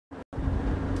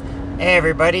Hey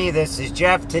everybody, this is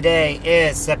Jeff. Today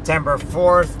is September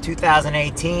 4th,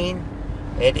 2018.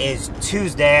 It is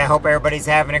Tuesday. I hope everybody's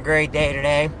having a great day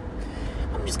today.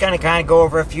 I'm just going to kind of go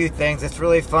over a few things. It's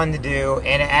really fun to do,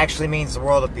 and it actually means the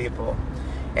world to people.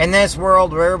 In this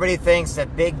world where everybody thinks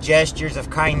that big gestures of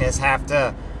kindness have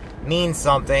to mean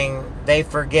something, they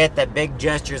forget that big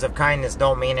gestures of kindness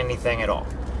don't mean anything at all.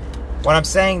 What I'm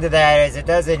saying to that is it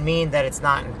doesn't mean that it's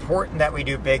not important that we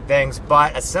do big things,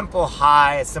 but a simple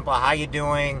hi, a simple how you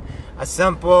doing, a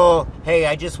simple, hey,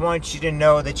 I just want you to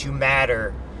know that you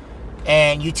matter.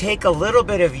 And you take a little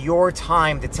bit of your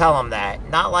time to tell them that,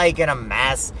 not like in a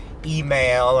mass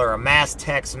email or a mass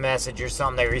text message or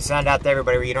something that you send out to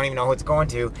everybody where you don't even know who it's going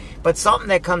to, but something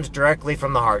that comes directly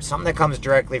from the heart, something that comes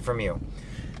directly from you.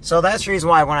 So that's the reason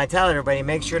why when I tell everybody,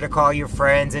 make sure to call your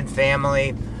friends and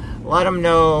family. Let them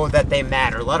know that they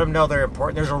matter. Let them know they're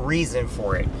important. There's a reason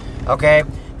for it, okay?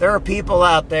 There are people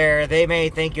out there, they may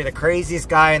think you're the craziest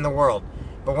guy in the world,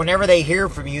 but whenever they hear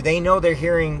from you, they know they're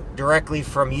hearing directly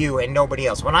from you and nobody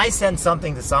else. When I send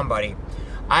something to somebody,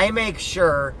 I make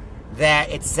sure that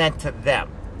it's sent to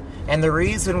them. And the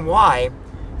reason why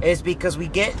is because we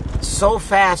get so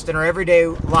fast in our everyday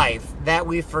life that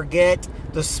we forget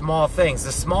the small things.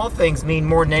 The small things mean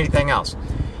more than anything else.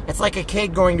 It's like a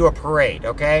kid going to a parade,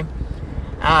 okay?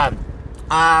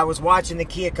 I was watching the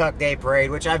Keokuk Day Parade,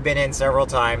 which I've been in several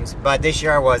times, but this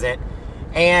year I wasn't.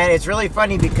 And it's really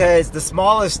funny because the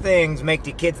smallest things make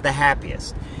the kids the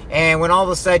happiest. And when all of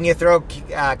a sudden you throw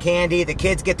candy, the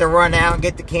kids get to run out and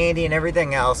get the candy and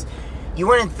everything else, you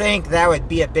wouldn't think that would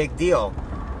be a big deal.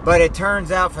 But it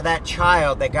turns out for that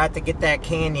child that got to get that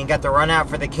candy and got to run out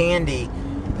for the candy,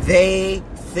 they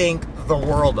think the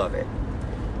world of it.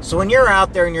 So when you're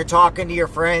out there and you're talking to your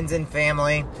friends and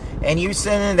family and you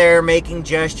sit in there making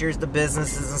gestures to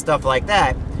businesses and stuff like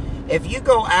that, if you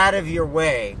go out of your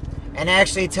way and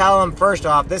actually tell them, first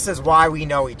off, this is why we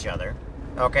know each other,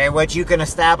 okay, which you can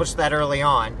establish that early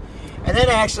on, and then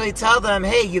actually tell them,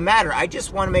 hey, you matter. I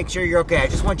just want to make sure you're okay. I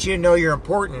just want you to know you're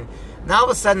important. Now all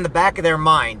of a sudden, in the back of their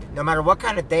mind, no matter what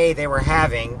kind of day they were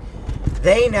having,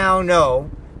 they now know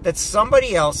that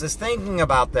somebody else is thinking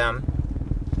about them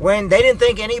when they didn't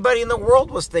think anybody in the world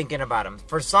was thinking about them.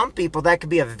 For some people, that could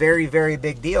be a very, very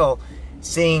big deal,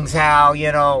 seeing how,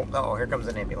 you know, oh, here comes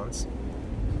an ambulance.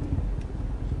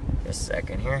 Just a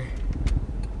second here.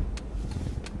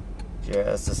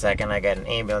 Just a second, I got an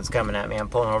ambulance coming at me. I'm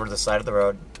pulling over to the side of the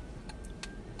road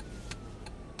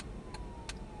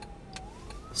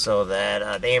so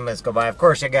that the ambulance go by. Of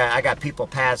course, I got people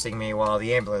passing me while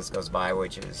the ambulance goes by,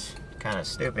 which is kind of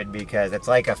stupid because it's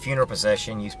like a funeral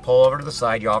procession. You pull over to the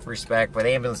side, you offer respect, but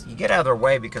the ambulance, you get out of their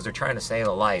way because they're trying to save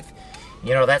a life.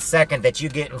 You know, that second that you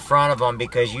get in front of them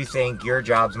because you think your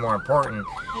job's more important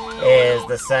is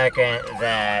the second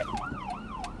that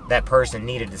that person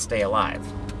needed to stay alive.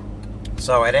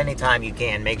 So at any time you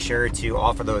can, make sure to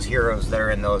offer those heroes that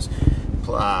are in those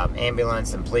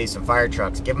ambulance and police and fire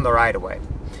trucks, give them the right of way.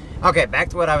 Okay, back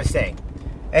to what I was saying.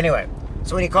 Anyway,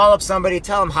 so when you call up somebody,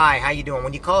 tell them, hi, how you doing?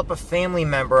 When you call up a family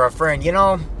member or a friend, you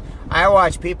know, I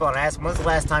watch people and ask, when's the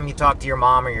last time you talked to your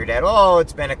mom or your dad? Oh,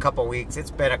 it's been a couple weeks.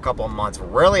 It's been a couple months.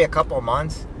 Really, a couple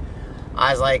months? I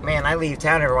was like, man, I leave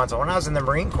town every once in a while. When I was in the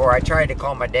Marine Corps, I tried to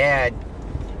call my dad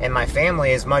and my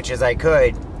family as much as I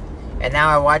could. And now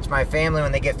I watch my family,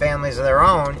 when they get families of their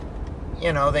own,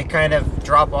 you know, they kind of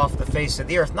drop off the face of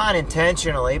the earth. Not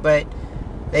intentionally, but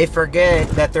they forget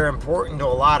that they're important to a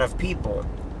lot of people.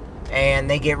 And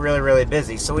they get really, really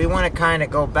busy. So we want to kind of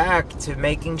go back to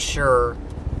making sure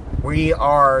we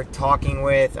are talking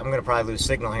with, I'm going to probably lose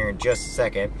signal here in just a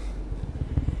second.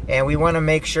 And we want to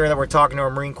make sure that we're talking to our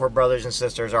Marine Corps brothers and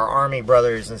sisters, our Army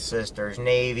brothers and sisters,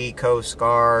 Navy, Coast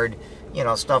Guard, you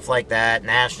know, stuff like that,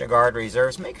 National Guard,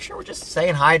 Reserves. Make sure we're just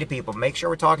saying hi to people. Make sure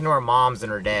we're talking to our moms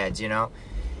and our dads, you know.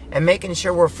 And making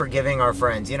sure we're forgiving our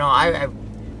friends. You know,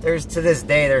 there's to this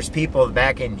day, there's people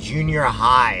back in junior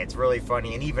high, it's really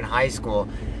funny, and even high school,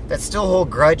 that still hold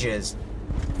grudges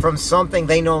from something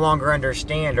they no longer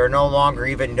understand or no longer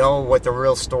even know what the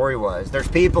real story was. There's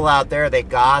people out there that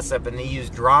gossip and they use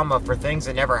drama for things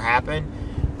that never happened.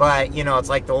 But, you know, it's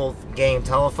like the old game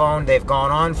telephone. They've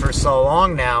gone on for so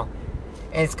long now.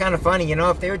 And it's kind of funny, you know,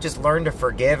 if they would just learn to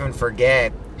forgive and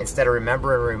forget instead of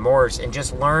remembering remorse and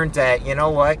just learn that, you know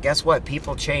what, guess what?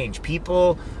 People change.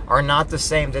 People are not the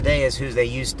same today as who they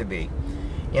used to be.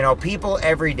 You know, people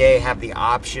every day have the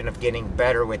option of getting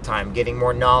better with time, getting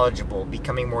more knowledgeable,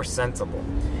 becoming more sensible.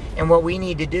 And what we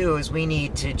need to do is we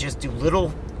need to just do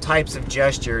little types of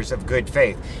gestures of good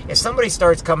faith. If somebody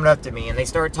starts coming up to me and they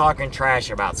start talking trash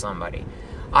about somebody,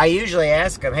 I usually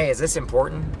ask them, hey, is this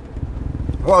important?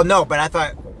 Well, no, but I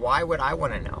thought, why would I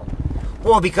want to know?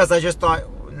 Well, because I just thought,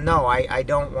 no, I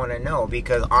don't want to know.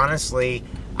 Because honestly,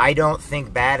 I don't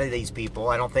think bad of these people.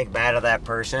 I don't think bad of that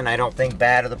person. I don't think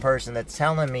bad of the person that's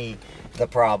telling me the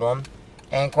problem.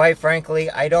 And quite frankly,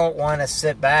 I don't want to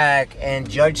sit back and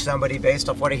judge somebody based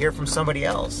off what I hear from somebody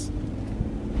else.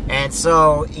 And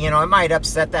so, you know, it might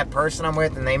upset that person I'm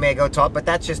with, and they may go talk, but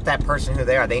that's just that person who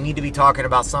they are. They need to be talking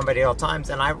about somebody at all times,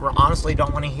 and I honestly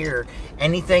don't want to hear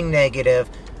anything negative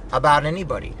about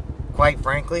anybody. Quite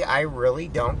frankly, I really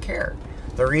don't care.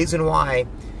 The reason why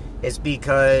is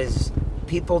because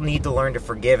people need to learn to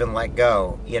forgive and let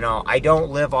go. You know, I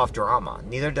don't live off drama.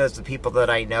 Neither does the people that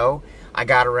I know. I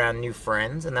got around new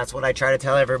friends, and that's what I try to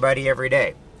tell everybody every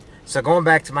day. So going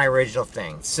back to my original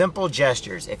thing, simple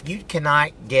gestures. If you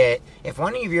cannot get, if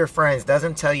one of your friends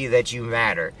doesn't tell you that you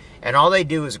matter, and all they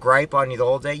do is gripe on you the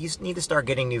whole day, you need to start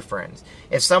getting new friends.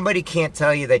 If somebody can't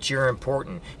tell you that you're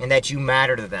important, and that you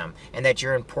matter to them, and that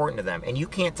you're important to them, and you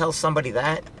can't tell somebody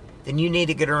that, then you need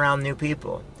to get around new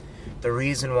people. The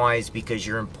reason why is because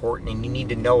you're important and you need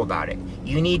to know about it.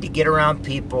 You need to get around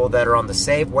people that are on the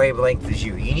same wavelength as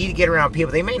you. You need to get around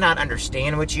people. They may not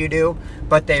understand what you do,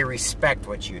 but they respect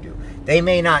what you do. They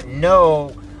may not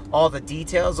know all the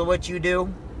details of what you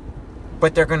do,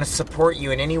 but they're going to support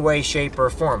you in any way, shape, or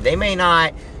form. They may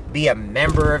not be a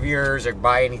member of yours or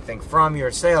buy anything from your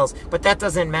sales, but that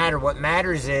doesn't matter. What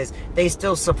matters is they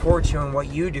still support you in what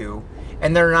you do,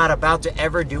 and they're not about to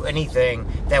ever do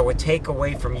anything that would take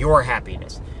away from your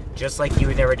happiness, just like you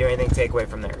would never do anything to take away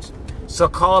from theirs. So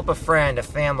call up a friend, a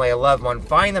family, a loved one,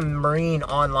 find a Marine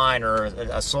online or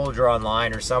a soldier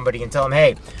online or somebody and tell them,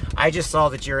 hey, I just saw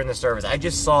that you're in the service. I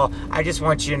just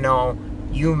want you to know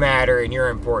you matter and you're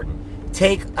important.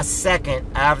 Take a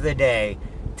second out of the day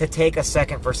to take a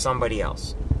second for somebody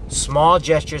else. Small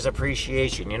gestures of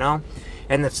appreciation, you know?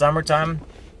 In the summertime,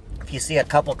 if you see a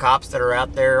couple cops that are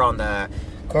out there on the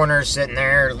corners sitting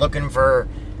there looking for,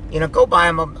 you know, go buy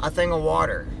them a thing of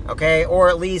water, okay? Or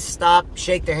at least stop,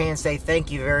 shake their hand, say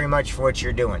thank you very much for what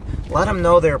you're doing. Let them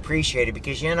know they're appreciated,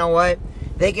 because you know what?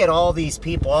 They get all these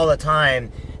people all the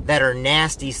time that are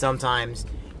nasty sometimes,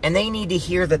 and they need to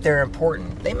hear that they're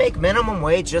important. They make minimum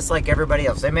wage just like everybody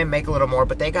else. They may make a little more,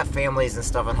 but they got families and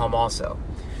stuff at home also.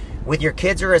 With your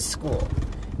kids or at school,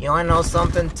 you know, I know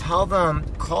something, tell them,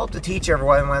 call up the teacher every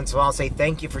once in a while, say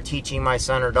thank you for teaching my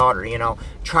son or daughter, you know.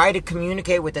 Try to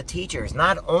communicate with the teachers.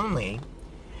 Not only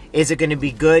is it going to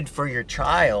be good for your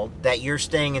child that you're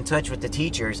staying in touch with the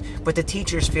teachers, but the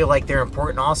teachers feel like they're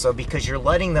important also, because you're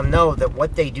letting them know that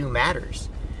what they do matters.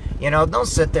 You know, don't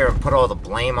sit there and put all the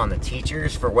blame on the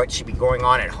teachers for what should be going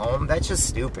on at home. That's just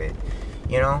stupid,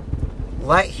 you know.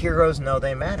 Let heroes know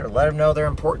they matter. Let them know they're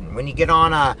important. When you get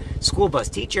on a school bus,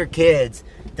 teach your kids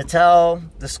to tell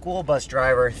the school bus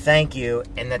driver thank you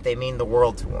and that they mean the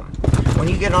world to them. When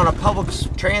you get on a public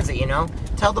transit, you know,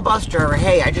 tell the bus driver,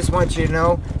 hey, I just want you to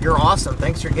know you're awesome.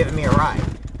 Thanks for giving me a ride.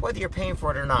 Whether you're paying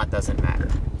for it or not doesn't matter.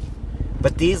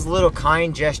 But these little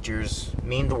kind gestures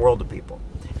mean the world to people.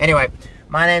 Anyway,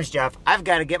 my name's Jeff. I've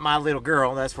got to get my little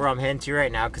girl. That's where I'm heading to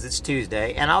right now because it's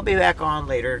Tuesday. And I'll be back on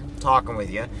later talking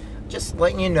with you. Just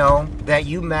letting you know that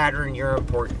you matter and you're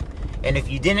important. And if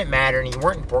you didn't matter and you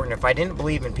weren't important, if I didn't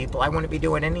believe in people, I wouldn't be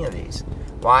doing any of these.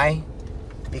 Why?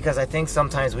 Because I think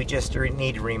sometimes we just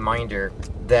need a reminder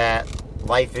that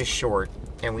life is short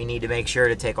and we need to make sure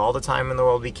to take all the time in the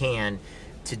world we can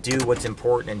to do what's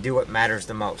important and do what matters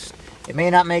the most. It may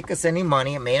not make us any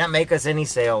money, it may not make us any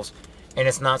sales, and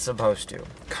it's not supposed to.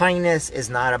 Kindness is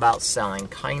not about selling.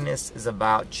 Kindness is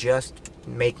about just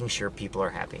making sure people are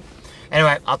happy.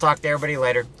 Anyway, I'll talk to everybody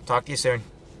later. Talk to you soon.